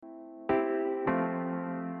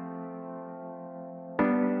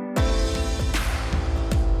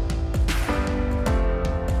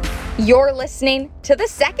You're listening to the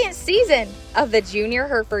second season of the Junior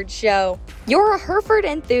Hereford Show. You're a Hereford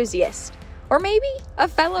enthusiast, or maybe a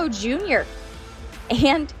fellow junior.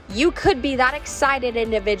 And you could be that excited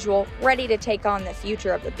individual ready to take on the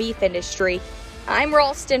future of the beef industry. I'm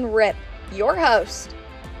Ralston Ripp, your host.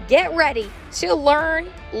 Get ready to learn,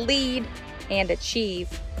 lead, and achieve.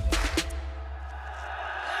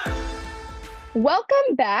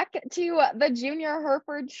 Welcome back to the Junior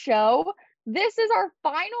Hereford Show. This is our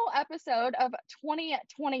final episode of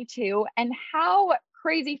 2022, and how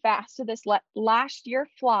crazy fast did this last year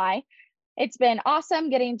fly. It's been awesome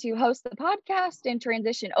getting to host the podcast and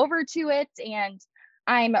transition over to it, and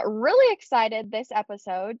I'm really excited this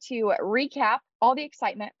episode to recap all the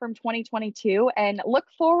excitement from 2022 and look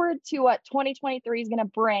forward to what 2023 is going to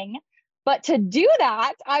bring. But to do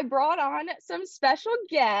that, I brought on some special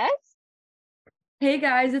guests. Hey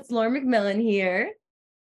guys, it's Lauren McMillan here.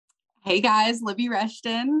 Hey guys, Libby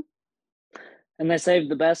Rushton. And they saved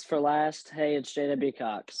the best for last. Hey, it's JW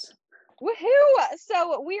Cox. Woohoo!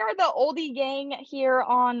 So we are the oldie gang here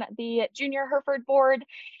on the Junior Hereford board,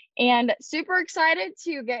 and super excited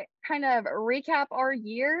to get kind of recap our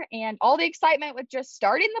year and all the excitement with just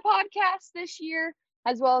starting the podcast this year,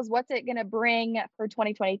 as well as what's it going to bring for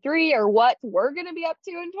 2023 or what we're going to be up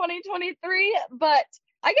to in 2023. But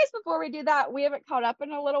I guess before we do that, we haven't caught up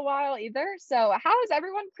in a little while either. So how has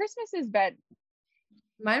everyone Christmas's been?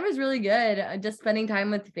 Mine was really good. Just spending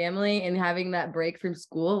time with family and having that break from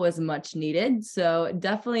school was much needed. So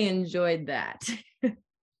definitely enjoyed that. I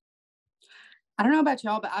don't know about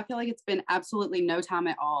y'all, but I feel like it's been absolutely no time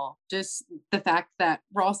at all. Just the fact that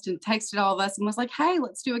Ralston texted all of us and was like, hey,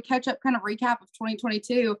 let's do a catch-up kind of recap of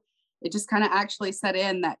 2022. It just kind of actually set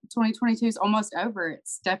in that 2022 is almost over.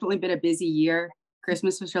 It's definitely been a busy year.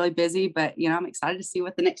 Christmas was really busy, but I'm excited to see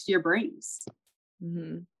what the next year brings.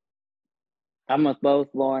 Mm-hmm. I'm with both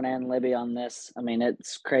Lauren and Libby on this. I mean,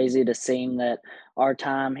 it's crazy to see that our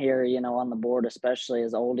time here, on the board, especially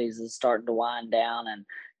as oldies, is starting to wind down. And,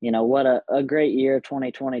 what a great year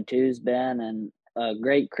 2022's been, and a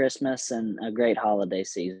great Christmas and a great holiday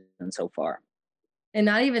season so far. And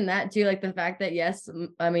not even that too, like the fact that, yes,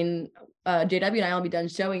 I mean, JW and I will be done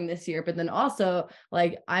showing this year, but then also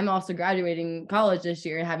like I'm also graduating college this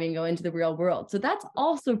year and having to go into the real world. So that's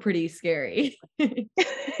also pretty scary.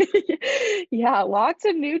 Yeah, lots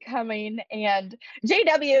of new coming. And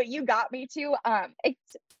JW, you got me to,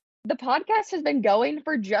 the podcast has been going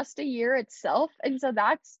for just a year itself. And so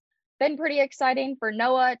that's been pretty exciting for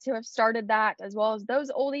Noah to have started that, as well as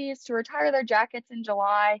those oldies to retire their jackets in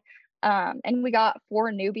July. And we got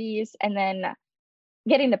 4 newbies, and then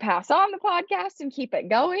getting to pass on the podcast and keep it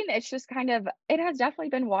going. It's just it has definitely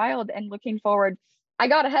been wild, and looking forward. I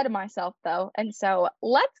got ahead of myself though. And so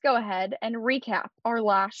let's go ahead and recap our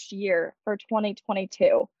last year for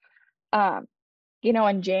 2022.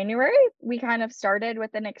 In January, we kind of started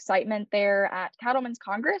with an excitement there at Cattlemen's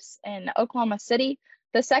Congress in Oklahoma City,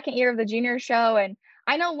 the second year of the junior show. And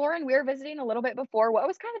I know, Lauren, we were visiting a little bit before. What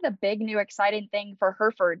was kind of the big new exciting thing for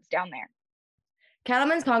Herefords down there?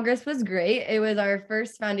 Cattlemen's Congress was great. It was our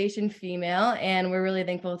first foundation female, and we're really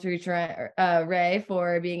thankful to Ray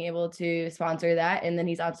for being able to sponsor that. And then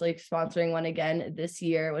he's absolutely sponsoring one again this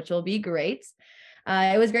year, which will be great.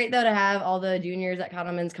 It was great, though, to have all the juniors at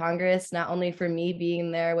Cattlemen's Congress, not only for me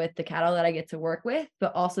being there with the cattle that I get to work with,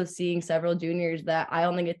 but also seeing several juniors that I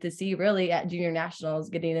only get to see really at junior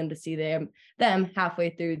nationals, getting them to see them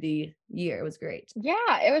halfway through the year. It was great.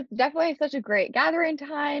 Yeah, it was definitely such a great gathering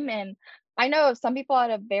time. And I know some people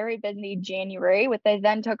had a very busy January, they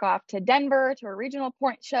then took off to Denver to a regional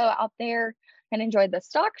point show out there and enjoyed the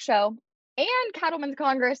stock show. And Cattlemen's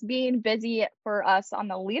Congress being busy for us on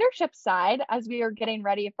the leadership side as we are getting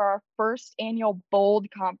ready for our first annual Bold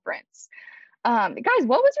Conference. Guys,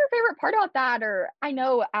 what was your favorite part about that? Or I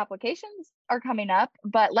know applications are coming up,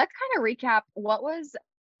 but let's kind of recap what was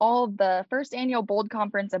all the first annual Bold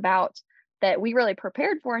Conference about that we really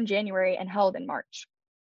prepared for in January and held in March.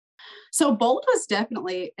 So Bold was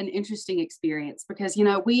definitely an interesting experience because,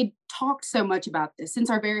 we talked so much about this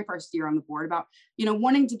since our very first year on the board about,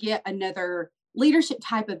 wanting to get another leadership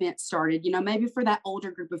type event started, maybe for that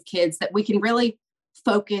older group of kids that we can really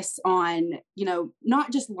focus on,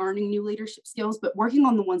 not just learning new leadership skills, but working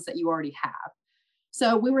on the ones that you already have.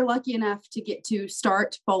 So we were lucky enough to get to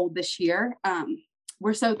start Bold this year.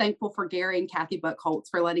 We're so thankful for Gary and Kathy Buckholtz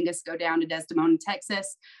for letting us go down to Desdemona,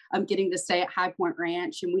 Texas, getting to stay at High Point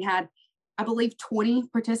Ranch. And we had, I believe, 20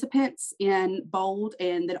 participants in Bold,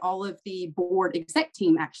 and then all of the board exec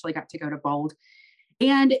team actually got to go to Bold.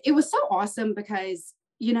 And it was so awesome because,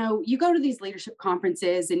 you go to these leadership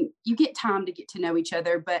conferences and you get time to get to know each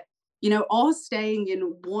other, but all staying in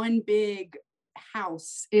one big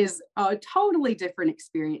house is a totally different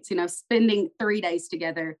experience, spending 3 days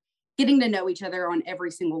together, getting to know each other on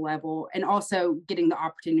every single level, and also getting the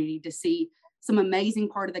opportunity to see some amazing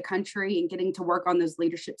part of the country and getting to work on those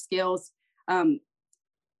leadership skills.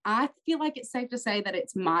 I feel like it's safe to say that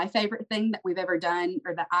it's my favorite thing that we've ever done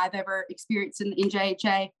or that I've ever experienced in the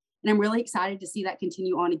NJHA. And I'm really excited to see that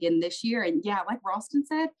continue on again this year. And yeah, like Ralston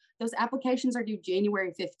said, those applications are due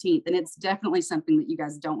January 15th. And it's definitely something that you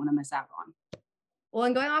guys don't want to miss out on. Well,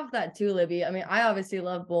 and going off of that too, Libby, I mean, I obviously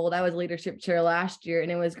love Bold. I was leadership chair last year,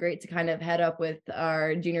 and it was great to kind of head up with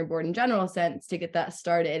our junior board in general sense to get that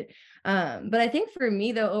started. But I think for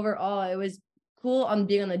me, though, overall, it was cool on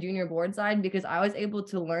being on the junior board side because I was able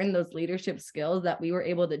to learn those leadership skills that we were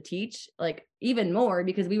able to teach, like even more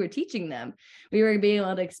because we were teaching them. We were being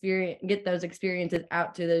able to get those experiences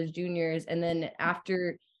out to those juniors. And then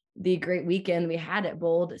after the great weekend we had at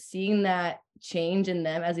Bold, seeing that change in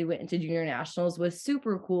them as we went into junior nationals was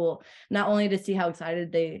super cool. Not only to see how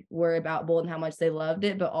excited they were about Bold and how much they loved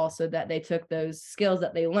it, but also that they took those skills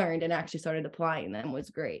that they learned and actually started applying them was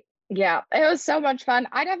great. Yeah, it was so much fun.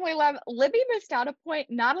 I definitely love Libby missed out a point.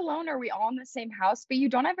 Not alone are we all in the same house, but you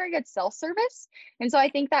don't have very good cell service. And so I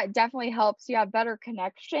think that definitely helps you have better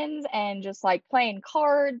connections and just like playing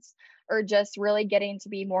cards or just really getting to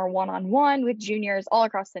be more one-on-one with juniors all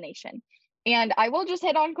across the nation. And I will just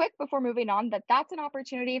hit on quick before moving on that that's an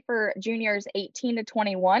opportunity for juniors 18 to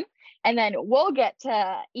 21. And then we'll get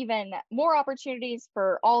to even more opportunities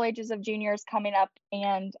for all ages of juniors coming up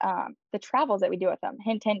and the travels that we do with them.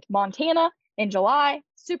 Hint, hint, Montana in July,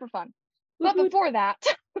 super fun. But before that,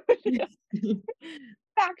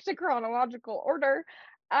 back to chronological order.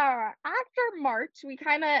 After March, we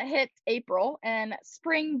kind of hit April and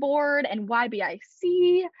Springboard and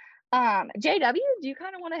YBIC. JW, do you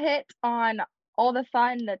kind of want to hit on all the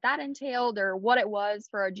fun that entailed or what it was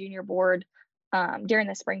for our junior board during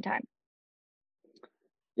the springtime?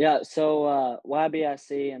 Yeah, so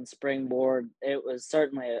YBIC and Springboard, it was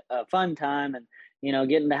certainly a fun time, and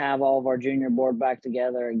getting to have all of our junior board back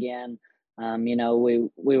together again.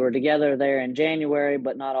 We were together there in January,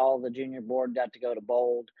 but not all the junior board got to go to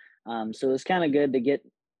Bold. So it was kind of good to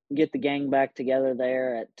get the gang back together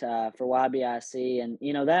there at for YBIC,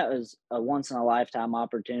 and that was a once in a lifetime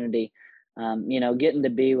opportunity. Getting to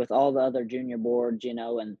be with all the other junior boards,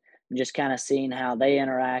 and just kind of seeing how they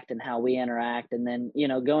interact and how we interact, and then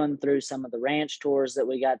going through some of the ranch tours that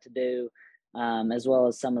we got to do, as well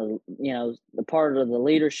as some of the part of the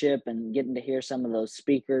leadership and getting to hear some of those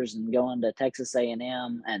speakers and going to Texas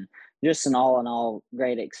A&M, and just an all in all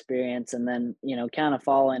great experience. And then kind of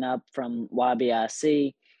following up from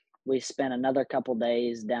YBIC, we spent another couple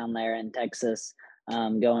days down there in Texas,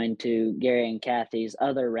 going to Gary and Kathy's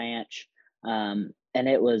other ranch, and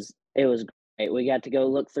it was great. We got to go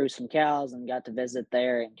look through some cows and got to visit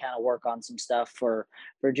there and kind of work on some stuff for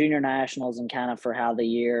junior nationals and kind of for how the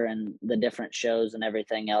year and the different shows and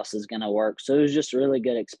everything else is going to work. So it was just a really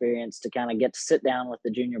good experience to kind of get to sit down with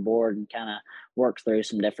the junior board and kind of work through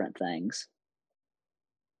some different things.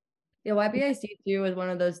 Yeah, YBIC too is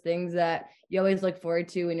one of those things that you always look forward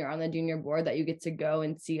to when you're on the junior board, that you get to go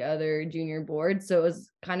and see other junior boards. So it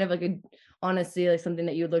was kind of like honestly, like something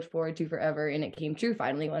that you looked forward to forever, and it came true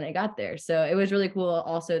finally when I got there. So it was really cool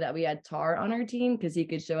also that we had Tar on our team because he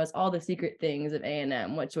could show us all the secret things of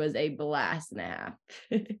A&M, which was a blast and a half.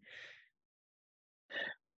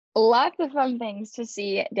 Lots of fun things to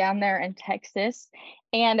see down there in Texas,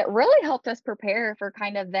 and really helped us prepare for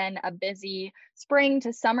kind of then a busy spring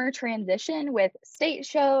to summer transition with state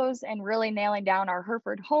shows and really nailing down our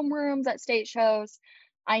Hereford homerooms at state shows.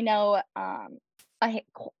 I know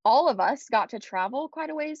all of us got to travel quite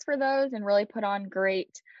a ways for those and really put on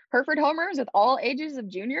great Hereford homers with all ages of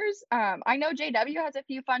juniors. I know JW has a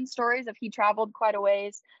few fun stories of he traveled quite a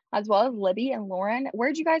ways, as well as Libby and Lauren.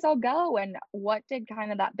 Where'd you guys all go, and what did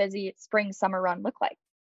kind of that busy spring summer run look like?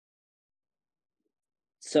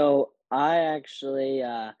 So I actually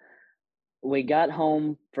we got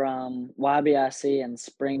home from YBIC and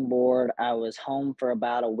Springboard. I was home for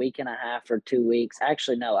about a week and a half or 2 weeks.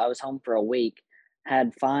 Actually, no, I was home for a week,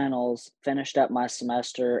 had finals, finished up my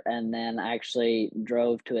semester, and then actually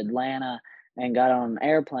drove to Atlanta and got on an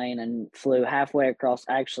airplane and flew halfway across,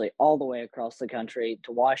 actually all the way across the country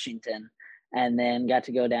to Washington, and then got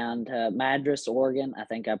to go down to Madras, Oregon. I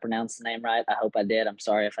think I pronounced the name right. I hope I did. I'm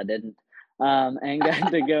sorry if I didn't. And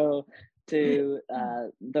got to go to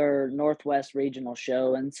their Northwest Regional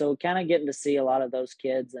show. And so kind of getting to see a lot of those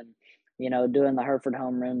kids and, doing the Hereford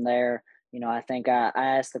homeroom there. I think I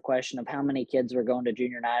asked the question of how many kids were going to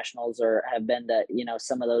junior nationals or have been to,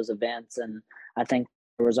 some of those events. And I think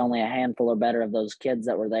was only a handful or better of those kids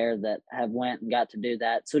that were there that have went and got to do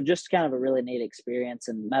that. So just kind of a really neat experience,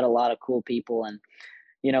 and met a lot of cool people. And,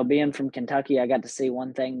 being from Kentucky, I got to see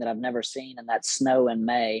one thing that I've never seen, and that's snow in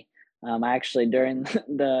May. Actually, during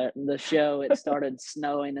the show, it started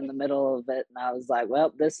snowing in the middle of it, and I was like,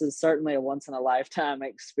 well, this is certainly a once in a lifetime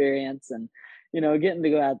experience. And, getting to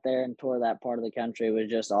go out there and tour that part of the country was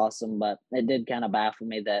just awesome. But it did kind of baffle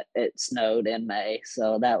me that it snowed in May.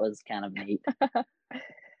 So that was kind of neat.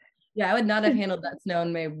 Yeah, I would not have handled that snow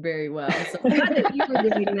in May very well. So I'm glad that you were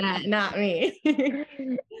doing that, not me.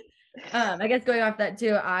 I guess going off that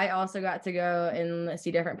too, I also got to go and see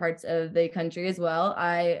different parts of the country as well.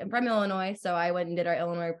 I am from Illinois, so I went and did our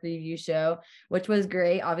Illinois preview show, which was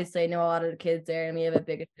great. Obviously, I know a lot of the kids there, and we have a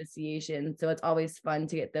big association, so it's always fun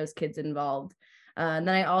to get those kids involved. Then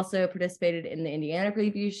I also participated in the Indiana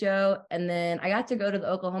preview show, and then I got to go to the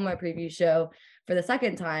Oklahoma preview show for the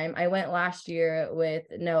second time. I went last year with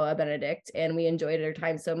Noah Benedict, and we enjoyed our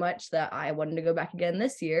time so much that I wanted to go back again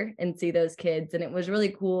this year and see those kids. And it was really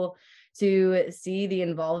cool to see the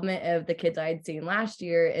involvement of the kids I had seen last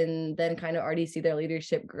year, and then kind of already see their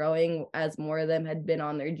leadership growing as more of them had been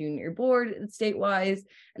on their junior board state-wise.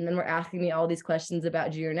 And then we're asking me all these questions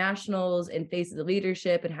about junior nationals and faces of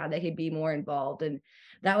leadership and how they could be more involved. And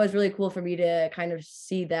that was really cool for me to kind of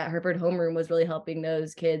see that Hereford Homeroom was really helping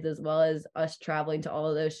those kids, as well as us traveling to all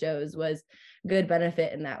of those shows was good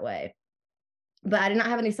benefit in that way. But I did not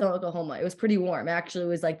have any snow in Oklahoma. It was pretty warm. It actually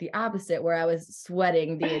was like the opposite, where I was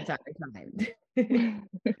sweating the entire time.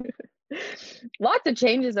 Lots of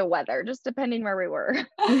changes of weather, just depending where we were.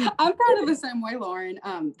 I'm kind of the same way, Lauren.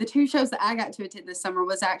 The two shows that I got to attend this summer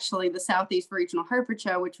was actually the Southeast Regional Hereford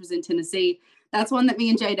show, which was in Tennessee. That's one that me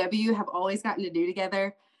and JW have always gotten to do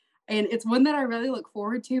together. And it's one that I really look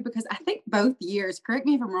forward to, because I think both years, correct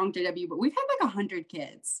me if I'm wrong, JW, but we've had like 100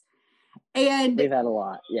 kids. And we've had a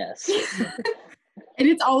lot, yes. And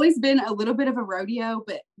it's always been a little bit of a rodeo,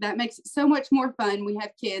 but that makes it so much more fun. We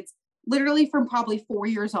have kids literally from probably 4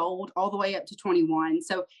 years old all the way up to 21.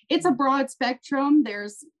 So it's a broad spectrum.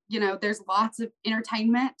 There's lots of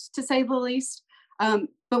entertainment, to say the least.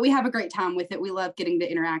 But we have a great time with it. We love getting to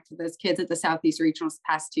interact with those kids at the Southeast Regionals the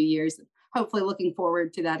past 2 years. Hopefully looking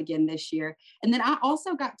forward to that again this year. And then I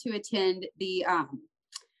also got to attend the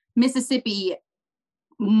Mississippi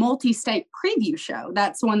multi-state preview show.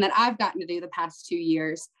 That's one that I've gotten to do the past 2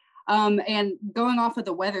 years. And going off of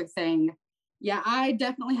the weather thing, yeah, I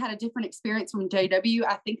definitely had a different experience from JW.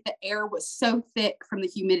 I think the air was so thick from the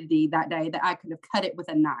humidity that day that I could have cut it with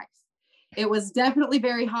a knife. It was definitely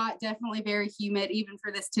very hot, definitely very humid, even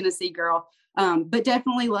for this Tennessee girl. But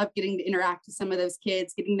definitely loved getting to interact with some of those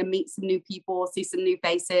kids, getting to meet some new people, see some new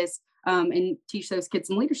faces, and teach those kids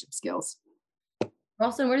some leadership skills.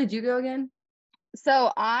 Ralston, where did you go again?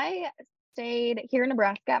 So I stayed here in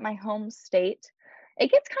Nebraska at my home state.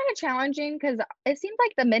 It gets kind of challenging because it seems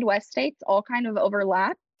like the Midwest states all kind of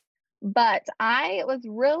overlap, but I was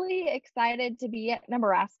really excited to be at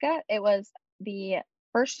Nebraska. It was the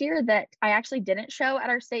first year that I actually didn't show at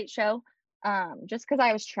our state show, just because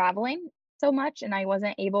I was traveling so much and I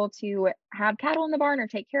wasn't able to have cattle in the barn or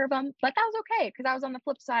take care of them. But that was okay, because I was on the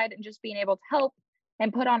flip side and just being able to help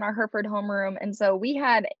and put on our Hereford homeroom. And so we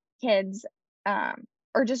had kids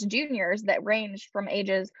or just juniors that ranged from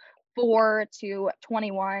ages 4 to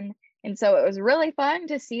 21. And so it was really fun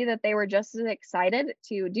to see that they were just as excited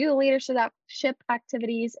to do the leadership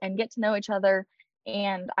activities and get to know each other.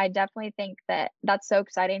 And I definitely think that that's so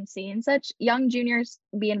exciting, seeing such young juniors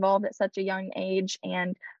be involved at such a young age,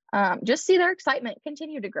 and just see their excitement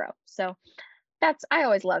continue to grow. So I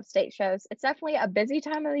always love state shows. It's definitely a busy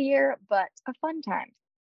time of the year, but a fun time.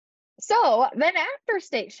 So then after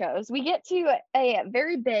state shows, we get to a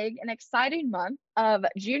very big and exciting month of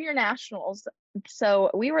junior nationals. So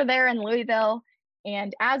we were there in Louisville,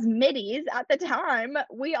 and as middies at the time,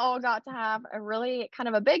 we all got to have a really kind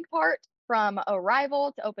of a big part, from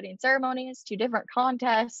arrival to opening ceremonies to different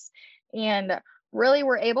contests, and really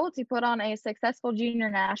were able to put on a successful junior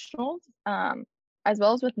nationals, as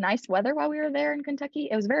well as with nice weather while we were there in Kentucky.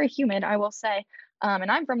 It was very humid, I will say.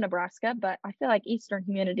 And I'm from Nebraska, but I feel like Eastern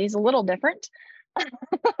humidity is a little different. But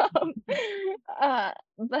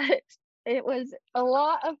it was a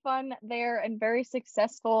lot of fun there and very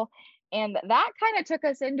successful. And that kind of took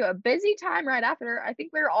us into a busy time right after. I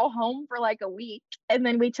think we were all home for like a week, and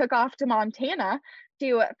then we took off to Montana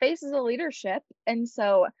to Faces of Leadership. And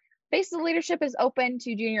so Faces of Leadership is open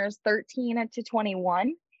to juniors 13 to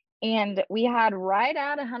 21. And we had right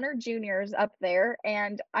at 100 juniors up there.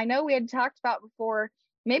 And I know we had talked about before,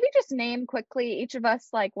 maybe just name quickly each of us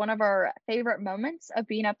like one of our favorite moments of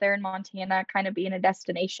being up there in Montana, kind of being a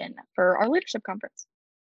destination for our leadership conference.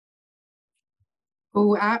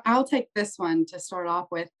 Oh, I'll take this one to start off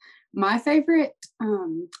with. My favorite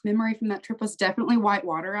memory from that trip was definitely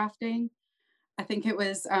whitewater rafting. I think it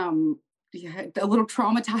was yeah, a little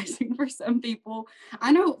traumatizing for some people.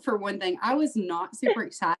 I know for one thing, I was not super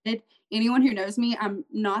excited. Anyone who knows me, I'm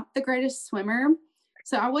not the greatest swimmer.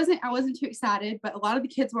 So I wasn't too excited, but a lot of the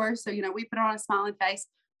kids were. So, we put on a smiling face.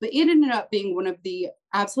 But it ended up being one of the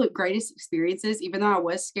absolute greatest experiences, even though I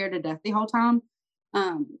was scared to death the whole time.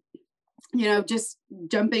 Um, just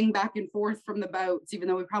jumping back and forth from the boats, even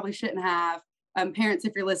though we probably shouldn't have. Parents,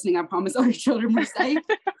 if you're listening, I promise all your children were safe.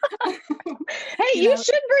 Hey, you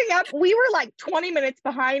should bring up, we were like 20 minutes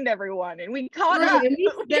behind everyone and we caught up. And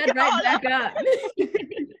we sped right back up.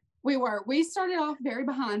 We started off very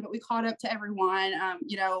behind, but we caught up to everyone.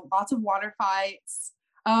 Lots of water fights,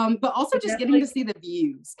 but also just getting to see the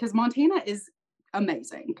views, because Montana is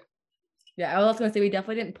amazing. Yeah, I was going to say we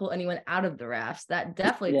definitely didn't pull anyone out of the rafts. That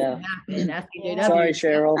definitely didn't happen. Yeah. Sorry,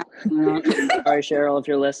 Cheryl. Sorry, Cheryl, if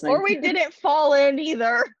you're listening. Or we didn't fall in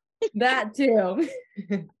either. That too.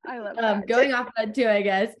 I love that. Going off that too, I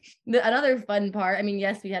guess. Another fun part, I mean,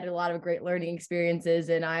 yes, we had a lot of great learning experiences,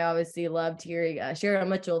 and I obviously loved hearing Cheryl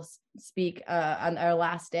Mitchell speak on our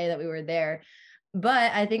last day that we were there.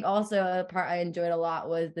 But I think also a part I enjoyed a lot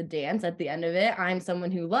was the dance at the end of it. I'm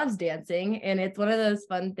someone who loves dancing, and it's one of those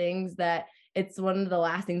fun things that it's one of the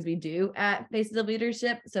last things we do at Faces of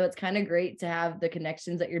Leadership. So it's kind of great to have the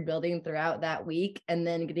connections that you're building throughout that week, and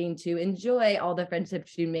then getting to enjoy all the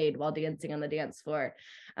friendships you made while dancing on the dance floor.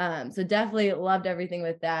 So definitely loved everything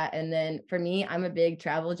with that. And then for me, I'm a big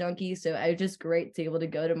travel junkie. So it was just great to be able to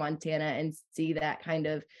go to Montana and see that kind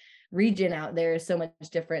of region out there is so much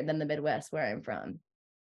different than the Midwest where I'm from.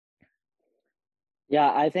 Yeah,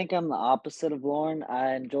 I think I'm the opposite of Lauren.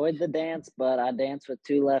 I enjoyed the dance, but I danced with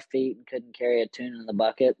 2 left feet and couldn't carry a tune in the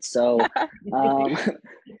bucket. So,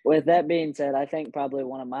 with that being said, I think probably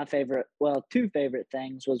one of my two favorite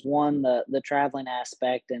things was one, the traveling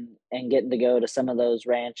aspect and getting to go to some of those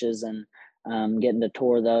ranches and getting to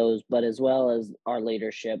tour those, but as well as our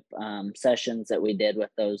leadership sessions that we did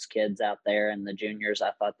with those kids out there and the juniors.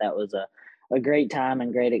 I thought that was a great time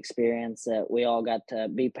and great experience that we all got to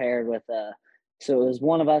be paired with so it was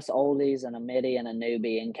one of us oldies and a middie and a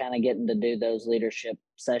newbie, and kind of getting to do those leadership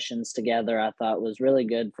sessions together, I thought was really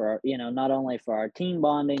good for, not only for our team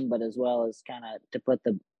bonding, but as well as kind of to put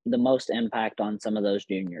the most impact on some of those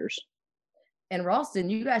juniors. And Ralston,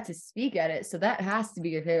 you got to speak at it. So that has to be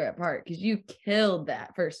your favorite part, because you killed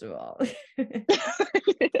that, first of all. Might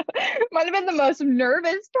have been the most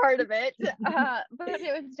nervous part of it, but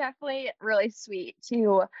it was definitely really sweet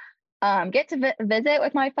to get to visit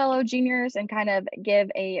with my fellow juniors and kind of give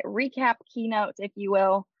a recap keynote, if you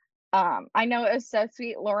will. I know it was so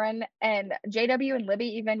sweet. Lauren and JW and Libby,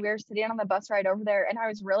 even, we were sitting on the bus ride over there, and I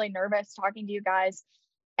was really nervous talking to you guys.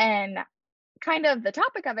 And kind of the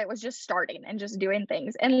topic of it was just starting and just doing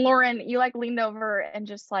things. And Lauren, you leaned over and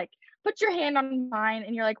just put your hand on mine,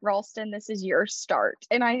 and you're like, Ralston, this is your start.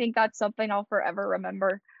 And I think that's something I'll forever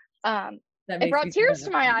remember. It brought tears to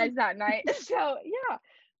my eyes that night. So yeah.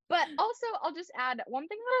 But also, I'll just add one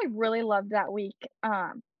thing that I really loved that week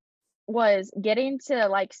was getting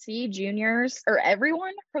to see juniors, or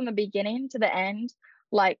everyone from the beginning to the end,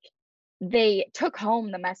 they took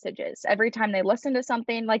home the messages every time they listened to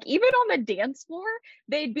something. Even on the dance floor,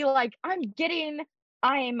 they'd be like, I'm getting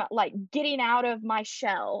out of my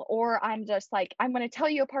shell, or I'm just I'm going to tell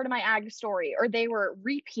you a part of my ag story, or they were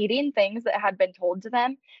repeating things that had been told to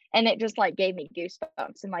them. And it just gave me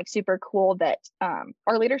goosebumps, and super cool that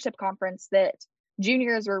our leadership conference, that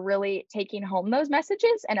juniors were really taking home those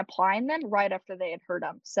messages and applying them right after they had heard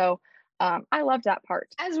them. So I loved that part.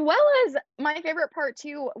 As well as my favorite part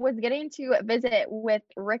too was getting to visit with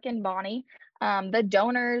Rick and Bonnie, the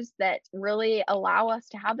donors that really allow us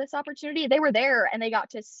to have this opportunity. They were there and they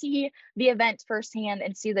got to see the event firsthand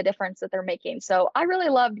and see the difference that they're making. So I really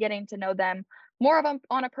loved getting to know them more of them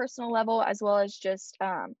on a personal level, as well as just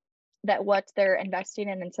that what they're investing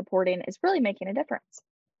in and supporting is really making a difference.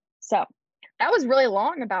 So that was really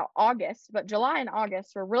long about August, but July and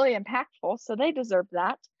August were really impactful, so they deserve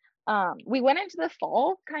that. We went into the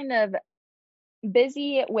fall kind of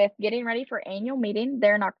busy with getting ready for annual meeting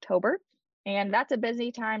there in October. And that's a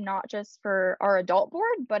busy time, not just for our adult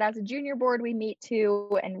board, but as a junior board, we meet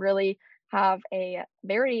too and really have a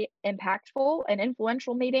very impactful and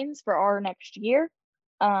influential meetings for our next year.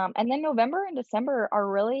 And then November and December are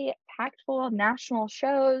really packed full of national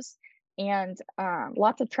shows and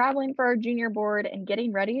lots of traveling for our junior board and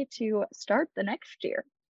getting ready to start the next year.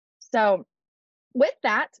 So with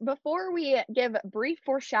that, before we give brief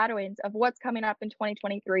foreshadowings of what's coming up in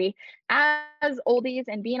 2023, as oldies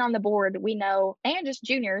and being on the board, we know, and just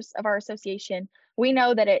juniors of our association, we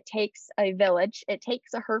know that it takes a village. It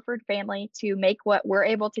takes a Hereford family to make what we're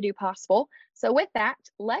able to do possible. So with that,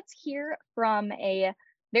 let's hear from a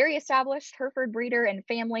very established Hereford breeder and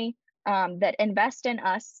family that invest in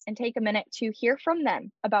us, and take a minute to hear from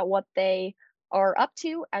them about what they are up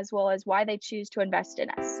to, as well as why they choose to invest in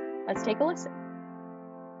us. Let's take a listen.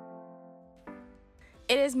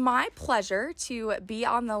 It is my pleasure to be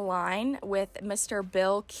on the line with Mr.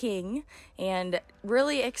 Bill King, and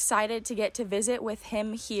really excited to get to visit with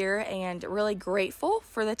him here, and really grateful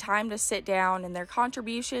for the time to sit down and their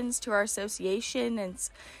contributions to our association.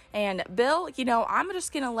 And Bill, I'm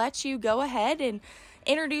just going to let you go ahead and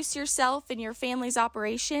introduce yourself and your family's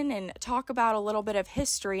operation and talk about a little bit of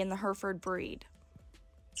history in the Hereford breed.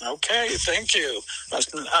 Okay, thank you.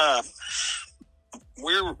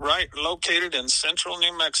 We're located in central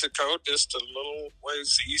New Mexico, just a little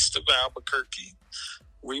ways east of Albuquerque.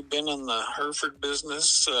 We've been in the Hereford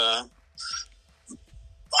business.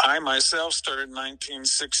 I myself started in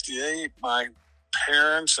 1968. My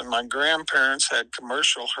parents and my grandparents had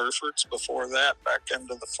commercial Herefords before that, back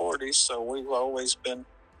into the 40s. So we've always been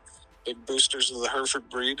big boosters of the Hereford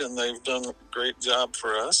breed, and they've done a great job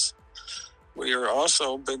for us. We are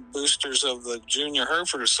also big boosters of the Junior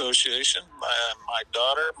Hereford Association. My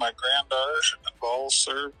daughter, my granddaughter have all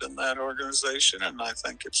served in that organization, and I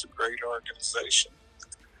think it's a great organization.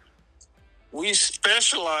 We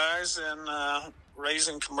specialize in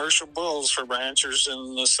raising commercial bulls for ranchers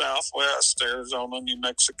in the Southwest, Arizona, New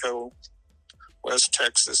Mexico, West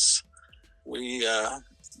Texas.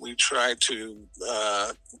 We try to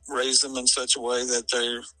raise them in such a way that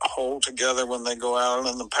they hold together when they go out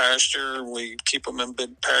in the pasture. We keep them in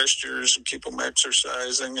big pastures and keep them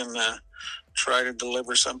exercising, and try to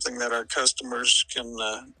deliver something that our customers can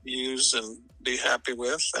use and be happy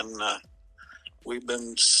with. And we've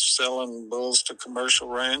been selling bulls to commercial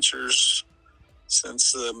ranchers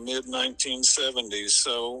since the mid-1970s.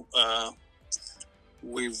 So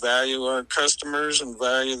we value our customers and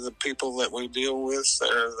value the people that we deal with. They're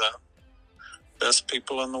the best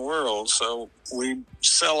people in the world. So we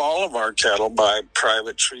sell all of our cattle by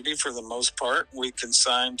private treaty for the most part. We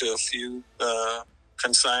consign to a few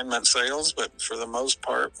consignment sales, but for the most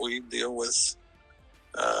part, we deal with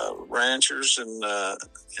ranchers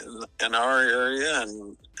in our area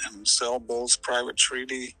and sell bulls private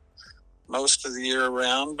treaty most of the year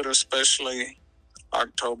around, but especially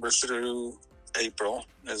October through April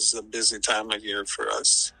is a busy time of year for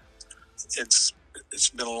us. It's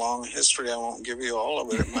been a long history. I won't give you all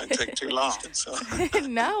of it. It might take too long. So.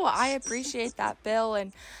 No, I appreciate that, Bill.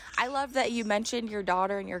 And I love that you mentioned your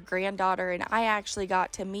daughter and your granddaughter. And I actually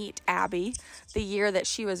got to meet Abby the year that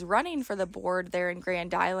she was running for the board there in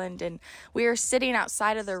Grand Island. And we were sitting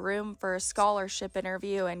outside of the room for a scholarship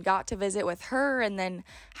interview and got to visit with her, and then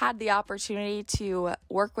had the opportunity to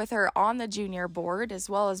work with her on the junior board, as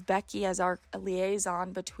well as Becky as our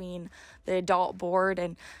liaison between the adult board.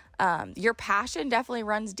 And your passion definitely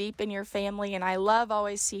runs deep in your family, and I love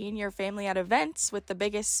always seeing your family at events with the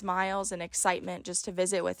biggest smiles and excitement just to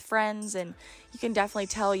visit with friends. And you can definitely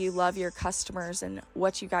tell you love your customers and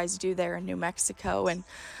what you guys do there in New Mexico. And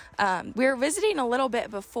we were visiting a little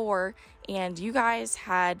bit before, and you guys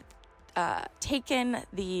had taken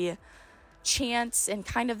the chance and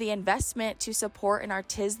kind of the investment to support in our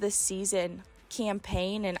 'Tis the Season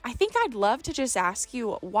campaign. And I think I'd love to just ask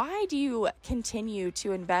you, why do you continue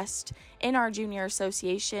to invest in our junior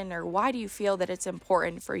association, or why do you feel that it's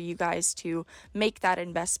important for you guys to make that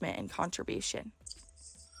investment and contribution?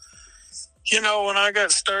 When I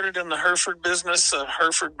got started in the Hereford business, a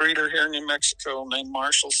Hereford breeder here in New Mexico named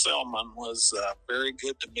Marshall Selman was very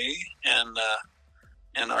good to me.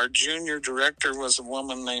 And our junior director was a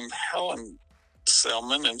woman named Helen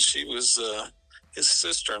Selman, and she was his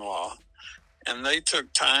sister-in-law. And they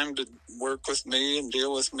took time to work with me and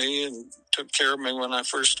deal with me and took care of me when I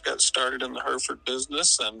first got started in the Hereford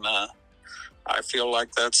business. And I feel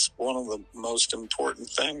like that's one of the most important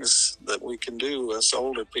things that we can do as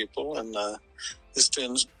older people, and is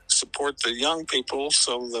to support the young people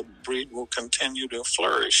so the breed will continue to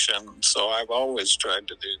flourish. And so I've always tried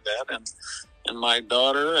to do that. And my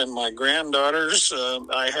daughter and my granddaughters,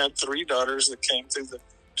 I had 3 daughters that came through the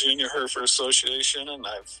Junior Hereford Association, and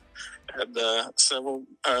I've had several,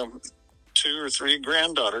 2 or 3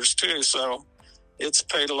 granddaughters too. So it's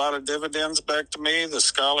paid a lot of dividends back to me. The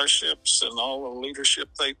scholarships and all the leadership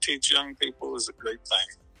they teach young people is a great thing.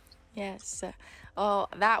 Yes. Oh,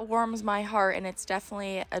 that warms my heart, and it's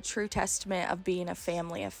definitely a true testament of being a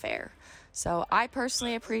family affair. So I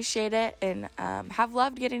personally appreciate it and have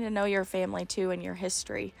loved getting to know your family too and your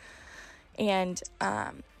history. And,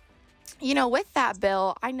 with that,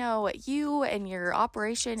 Bill, I know you and your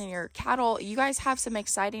operation and your cattle, you guys have some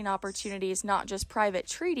exciting opportunities, not just private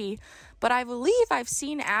treaty, but I believe I've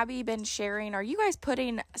seen Abby been sharing. Are you guys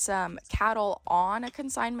putting some cattle on a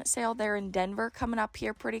consignment sale there in Denver coming up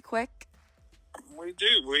here pretty quick? We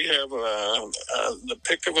do. We have the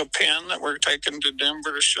pick of a pen that we're taking to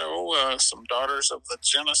Denver to show some daughters of the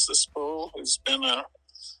Genesis bull, who's been a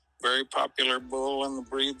very popular bull in the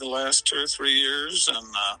breed the last 2 or 3 years,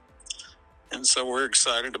 and so we're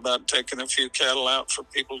excited about taking a few cattle out for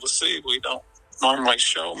people to see. We don't normally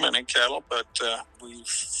show many cattle, but we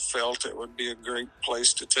felt it would be a great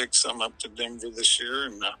place to take some up to Denver this year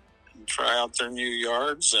and try out their new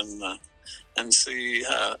yards and see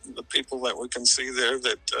the people that we can see there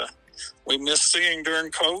that we missed seeing during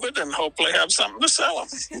COVID, and hopefully have something to sell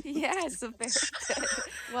them. Yes, very good.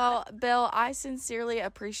 Well, Bill, I sincerely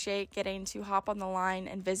appreciate getting to hop on the line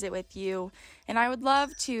and visit with you. And I would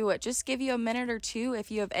love to just give you a minute or two if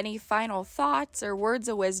you have any final thoughts or words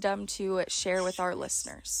of wisdom to share with our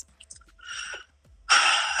listeners.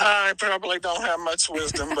 I probably don't have much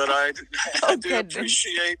wisdom, but I do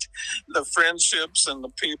appreciate the friendships and the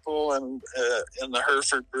people and in the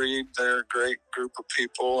Hereford breed. They're a great group of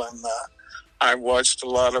people, and I've watched a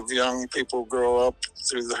lot of young people grow up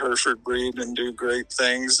through the Hereford breed and do great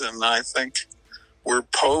things, and I think we're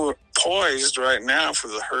poised right now for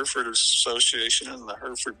the Hereford Association and the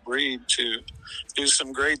Hereford breed to do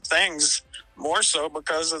some great things, more so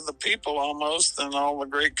because of the people almost than all the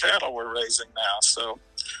great cattle we're raising now. So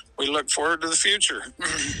we look forward to the future.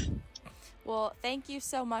 Well, thank you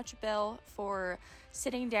so much, Bill, for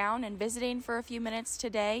sitting down and visiting for a few minutes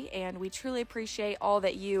today, and we truly appreciate all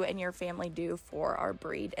that you and your family do for our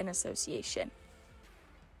breed and association.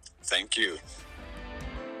 Thank you.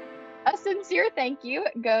 A sincere thank you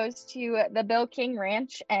goes to the Bill King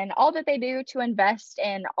Ranch and all that they do to invest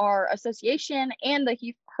in our association and the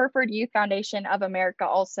Hereford Youth Foundation of America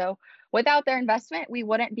also. Without their investment, we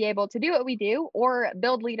wouldn't be able to do what we do or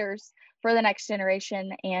build leaders for the next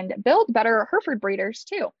generation and build better Hereford breeders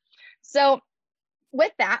too. So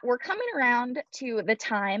with that, we're coming around to the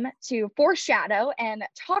time to foreshadow and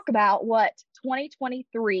talk about what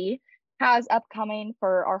 2023 has upcoming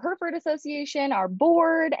for our Hereford Association, our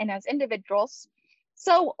board, and as individuals.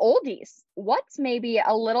 So oldies, what's maybe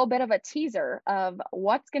a little bit of a teaser of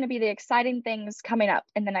what's going to be the exciting things coming up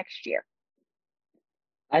in the next year?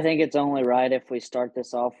 I think it's only right if we start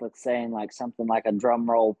this off with saying like something like a drum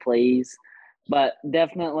roll, please. But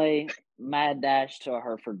definitely mad dash to a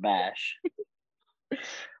Hereford bash.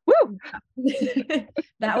 Woo!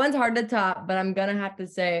 That one's hard to top, but I'm going to have to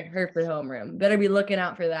say Hereford homeroom. Better be looking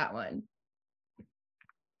out for that one.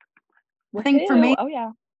 I think for me, oh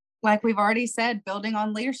yeah, like we've already said, building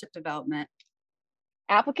on leadership development.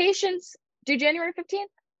 Applications due January 15th.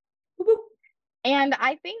 And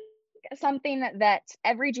I think something that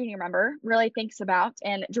every junior member really thinks about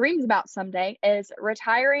and dreams about someday is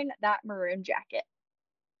retiring that maroon jacket.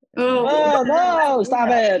 Oh no, stop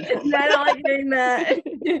it. I don't like doing that.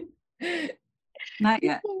 Not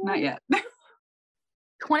yet. Not yet.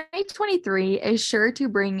 2023 is sure to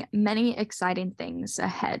bring many exciting things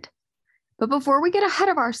ahead. But before we get ahead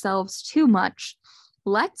of ourselves too much,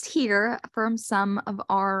 let's hear from some of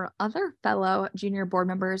our other fellow junior board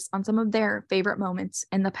members on some of their favorite moments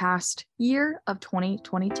in the past year of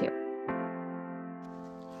 2022.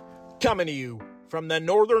 Coming to you from the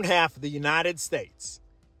northern half of the United States,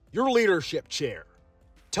 your leadership chair,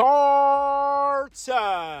 Tar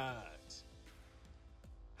Tut.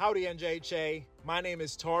 Howdy, NJHA. My name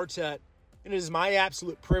is Tar Tut, and it is my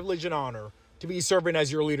absolute privilege and honor to be serving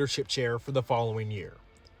as your leadership chair for the following year.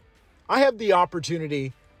 I have the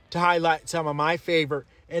opportunity to highlight some of my favorite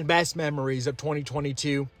and best memories of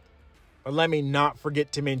 2022, but let me not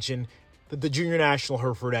forget to mention that the Junior National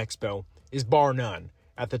Hereford Expo is bar none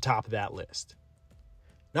at the top of that list.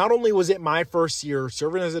 Not only was it my first year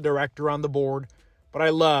serving as a director on the board, but I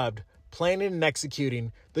loved planning and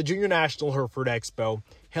executing the Junior National Hereford Expo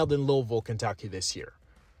held in Louisville, Kentucky this year.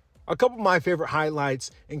 A couple of my favorite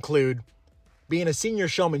highlights include being a senior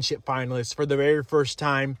showmanship finalist for the very first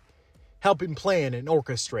time, helping plan and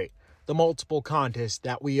orchestrate the multiple contests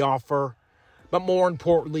that we offer, but more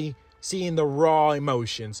importantly, seeing the raw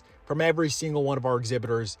emotions from every single one of our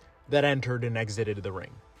exhibitors that entered and exited the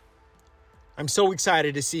ring. I'm so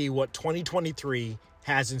excited to see what 2023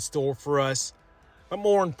 has in store for us, but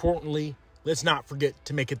more importantly, let's not forget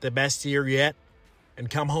to make it the best year yet and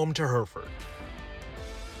come home to Hereford.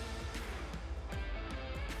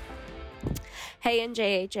 Hey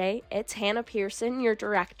NJHA, it's Hannah Pearson, your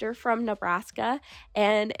director from Nebraska,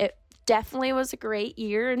 and it definitely was a great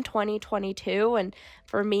year in 2022, and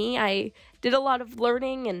for me, I did a lot of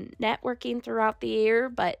learning and networking throughout the year,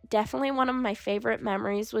 but definitely one of my favorite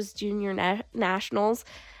memories was Junior Nationals.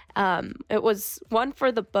 It was one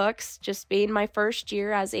for the books, just being my first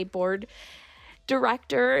year as a board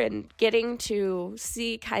director and getting to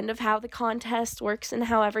see kind of how the contest works and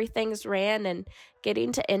how everything's ran and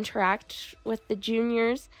getting to interact with the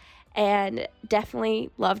juniors, and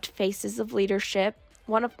definitely loved Faces of Leadership.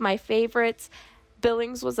 One of my favorites.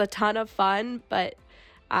 Billings was a ton of fun, but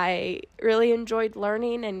I really enjoyed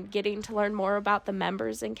learning and getting to learn more about the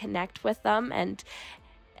members and connect with them. And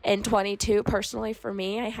in 22, personally for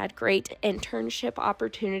me, I had great internship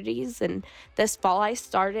opportunities, and this fall I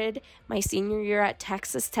started my senior year at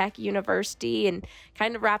Texas Tech University and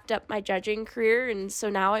kind of wrapped up my judging career, and so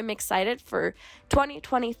now I'm excited for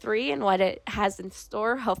 2023 and what it has in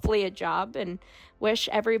store, hopefully a job, and wish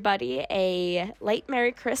everybody a late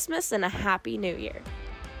Merry Christmas and a Happy New Year.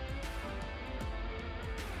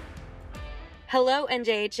 Hello,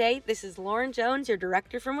 NJHA. This is Lauren Jones, your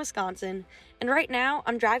director from Wisconsin. And right now,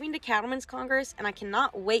 I'm driving to Cattlemen's Congress, and I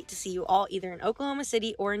cannot wait to see you all either in Oklahoma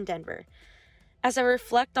City or in Denver. As I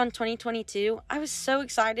reflect on 2022, I was so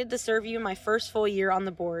excited to serve you in my first full year on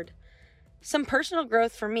the board. Some personal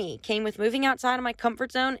growth for me came with moving outside of my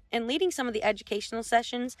comfort zone and leading some of the educational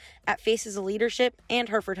sessions at Faces of Leadership and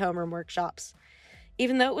Hereford Homeroom workshops.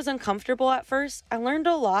 Even though it was uncomfortable at first, I learned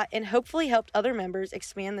a lot and hopefully helped other members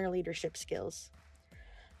expand their leadership skills.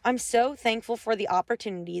 I'm so thankful for the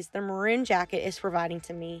opportunities the Maroon Jacket is providing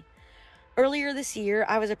to me. Earlier this year,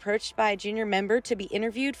 I was approached by a junior member to be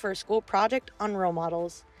interviewed for a school project on role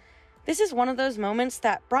models. This is one of those moments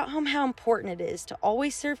that brought home how important it is to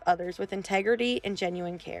always serve others with integrity and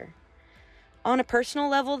genuine care. On a personal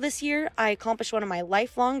level this year, I accomplished one of my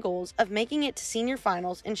lifelong goals of making it to senior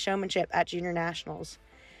finals in showmanship at Junior Nationals.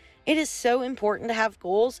 It is so important to have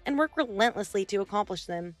goals and work relentlessly to accomplish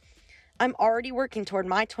them. I'm already working toward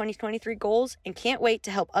my 2023 goals and can't wait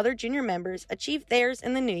to help other junior members achieve theirs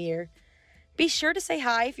in the new year. Be sure to say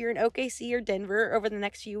hi if you're in OKC or Denver over the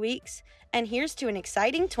next few weeks, and here's to an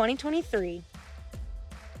exciting 2023.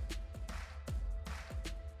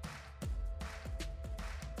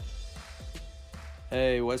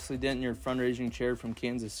 Hey, Wesley Denton, your fundraising chair from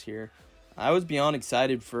Kansas here. I was beyond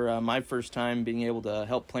excited for my first time being able to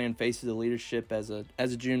help plan Faces of Leadership as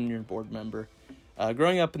a junior board member.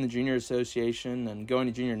 Growing up in the junior association and going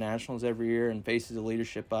to junior nationals every year and Faces of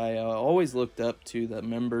Leadership, I always looked up to the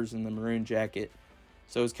members in the Maroon Jacket.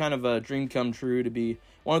 So it was kind of a dream come true to be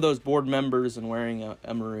one of those board members and wearing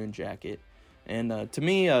a Maroon Jacket. And to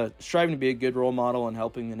me, striving to be a good role model and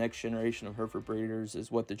helping the next generation of Hereford breeders is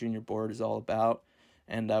what the junior board is all about.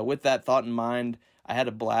 And with that thought in mind, I had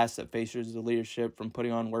a blast at Faces of Leadership, from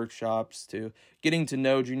putting on workshops to getting to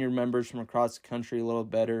know junior members from across the country a little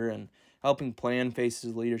better, and helping plan Faces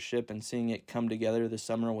of Leadership and seeing it come together this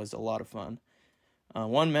summer was a lot of fun.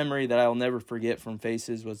 One memory that I'll never forget from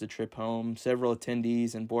Faces was the trip home. Several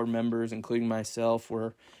attendees and board members, including myself,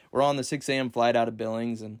 were on the 6 a.m. flight out of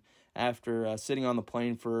Billings, and after sitting on the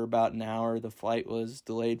plane for about an hour, the flight was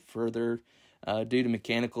delayed further due to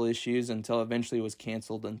mechanical issues until eventually it was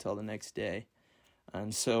canceled until the next day.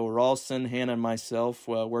 And so Ralston, Hannah, and myself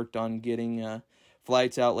worked on getting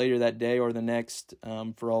flights out later that day or the next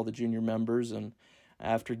for all the junior members. And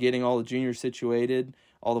after getting all the juniors situated,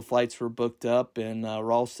 all the flights were booked up, and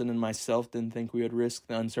Ralston and myself didn't think we would risk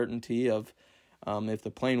the uncertainty of if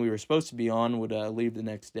the plane we were supposed to be on would leave the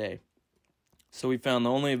next day. So we found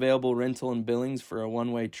the only available rental in Billings for a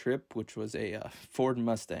one-way trip, which was a Ford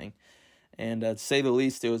Mustang. And to say the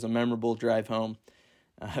least, it was a memorable drive home.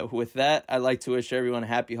 With that, I'd like to wish everyone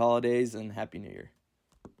happy holidays and Happy New Year.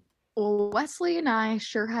 Well, Wesley and I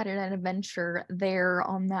sure had an adventure there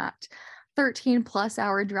on that 13-plus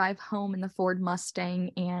hour drive home in the Ford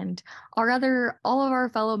Mustang, and all of our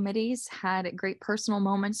fellow middies had great personal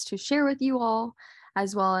moments to share with you all,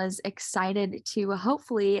 as well as excited to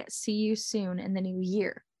hopefully see you soon in the new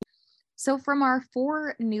year. So from our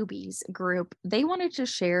 4 newbies group, they wanted to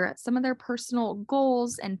share some of their personal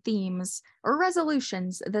goals and themes or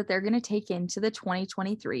resolutions that they're going to take into the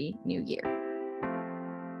 2023 new year.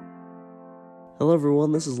 Hello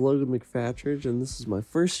everyone, this is Logan McFatridge, and this is my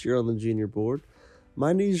first year on the junior board.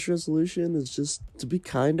 My New Year's resolution is just to be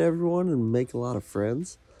kind to everyone and make a lot of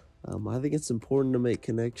friends. I think it's important to make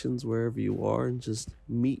connections wherever you are and just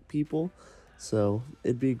meet people. So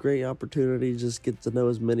it'd be a great opportunity to just get to know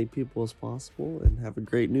as many people as possible and have a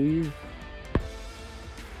great new year.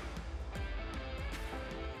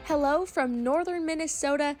 Hello from northern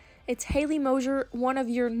Minnesota. it's Haley Mosier, one of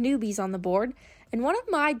your newbies on the board, and one of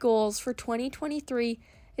my goals for 2023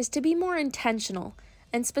 is to be more intentional,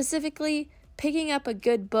 and specifically picking up a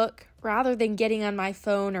good book rather than getting on my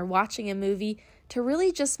phone or watching a movie to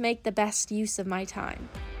really just make the best use of my time.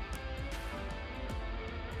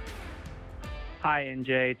 Hi,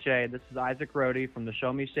 NJHA. This is Isaac Rohde from the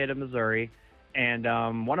Show Me State of Missouri. And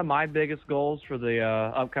one of my biggest goals for the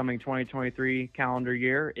upcoming 2023 calendar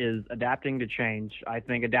year is adapting to change. I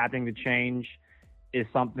think adapting to change is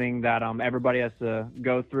something that everybody has to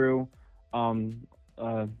go through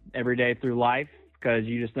every day through life, because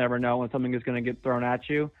you just never know when something is going to get thrown at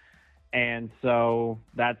you. And so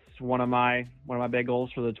that's one of my big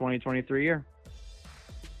goals for the 2023 year.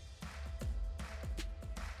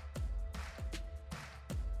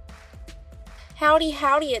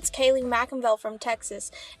 Howdy, it's Kaylee McInville from Texas,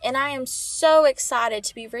 and I am so excited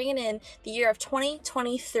to be bringing in the year of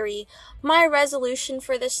 2023. My resolution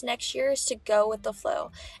for this next year is to go with the flow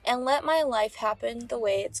and let my life happen the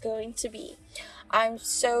way it's going to be. I'm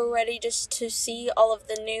so ready just to see all of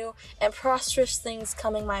the new and prosperous things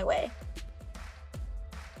coming my way.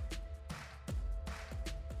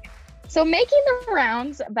 So making the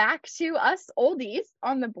rounds back to us oldies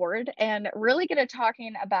on the board and really get to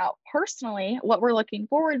talking about personally what we're looking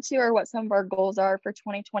forward to or what some of our goals are for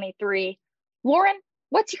 2023. Lauren,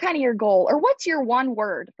 what's your goal, or what's your one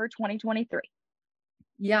word for 2023?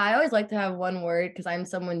 Yeah, I always like to have one word because I'm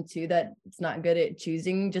someone too that's not good at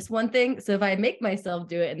choosing just one thing. So if I make myself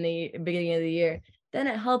do it in the beginning of the year, then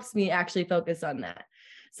it helps me actually focus on that.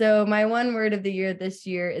 So my one word of the year this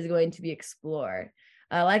year is going to be explore.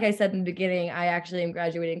 Like I said in the beginning, I actually am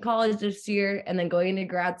graduating college this year and then going into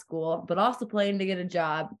grad school, but also planning to get a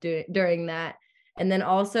job during that. And then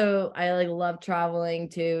also I love traveling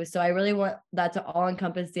too. So I really want that to all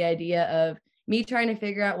encompass the idea of me trying to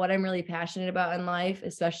figure out what I'm really passionate about in life,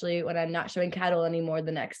 especially when I'm not showing cattle anymore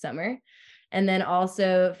the next summer. And then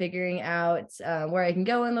also figuring out where I can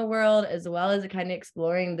go in the world, as well as kind of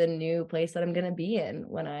exploring the new place that I'm going to be in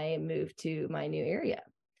when I move to my new area.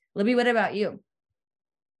 Libby, what about you?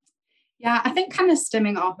 Yeah, I think kind of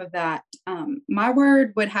stemming off of that, my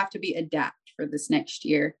word would have to be adapt for this next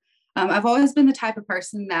year. I've always been the type of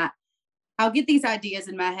person that I'll get these ideas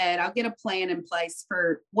in my head. I'll get a plan in place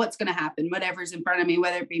for what's going to happen, whatever's in front of me,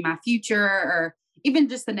 whether it be my future or even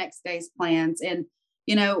just the next day's plans. And,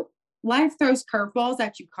 life throws curveballs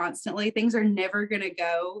at you constantly. Things are never going to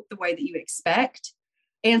go the way that you expect.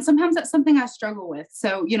 And sometimes that's something I struggle with.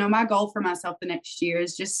 So, my goal for myself the next year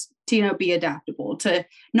is just to, be adaptable, to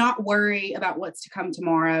not worry about what's to come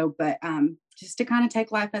tomorrow, but just to kind of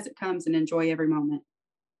take life as it comes and enjoy every moment.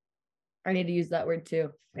 I need to use that word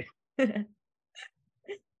too.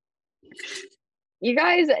 You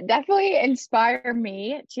guys definitely inspire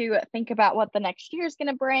me to think about what the next year is going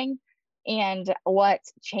to bring and what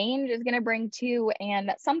change is going to bring too.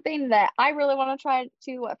 And something that I really want to try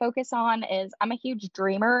to focus on is I'm a huge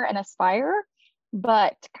dreamer and aspirer,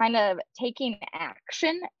 but kind of taking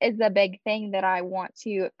action is the big thing that I want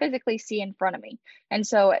to physically see in front of me. And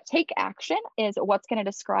so take action is what's going to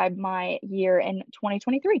describe my year in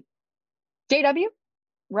 2023. JW,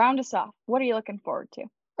 round us off. What are you looking forward to?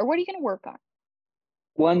 Or what are you going to work on?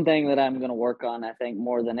 One thing that I'm going to work on, I think,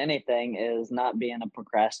 more than anything is not being a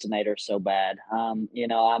procrastinator so bad.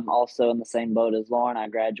 I'm also in the same boat as Lauren. I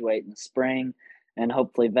graduate in the spring, and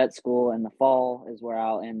hopefully vet school in the fall is where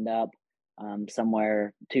I'll end up,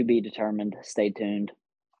 somewhere to be determined. Stay tuned.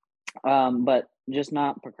 But just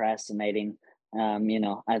not procrastinating.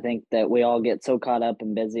 I think that we all get so caught up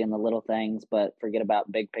and busy in the little things, but forget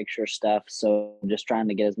about big picture stuff. So just trying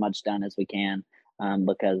to get as much done as we can,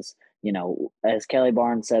 because as Kelly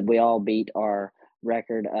Barnes said, we all beat our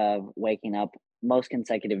record of waking up most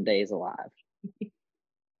consecutive days alive.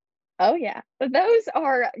 Oh, yeah. Those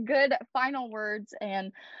are good final words,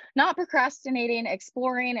 and not procrastinating,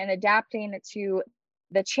 exploring, and adapting to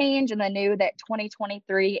the change and the new that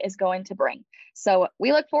 2023 is going to bring. So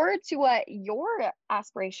we look forward to what your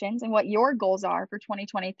aspirations and what your goals are for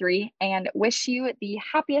 2023, and wish you the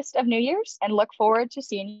happiest of New Year's and look forward to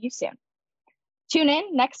seeing you soon. Tune in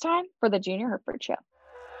next time for the Junior Hereford Show.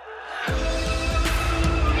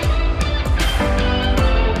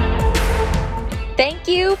 Thank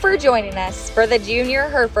you for joining us for the Junior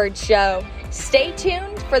Hereford Show. Stay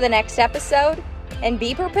tuned for the next episode and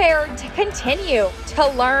be prepared to continue to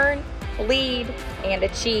learn, lead, and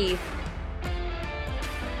achieve.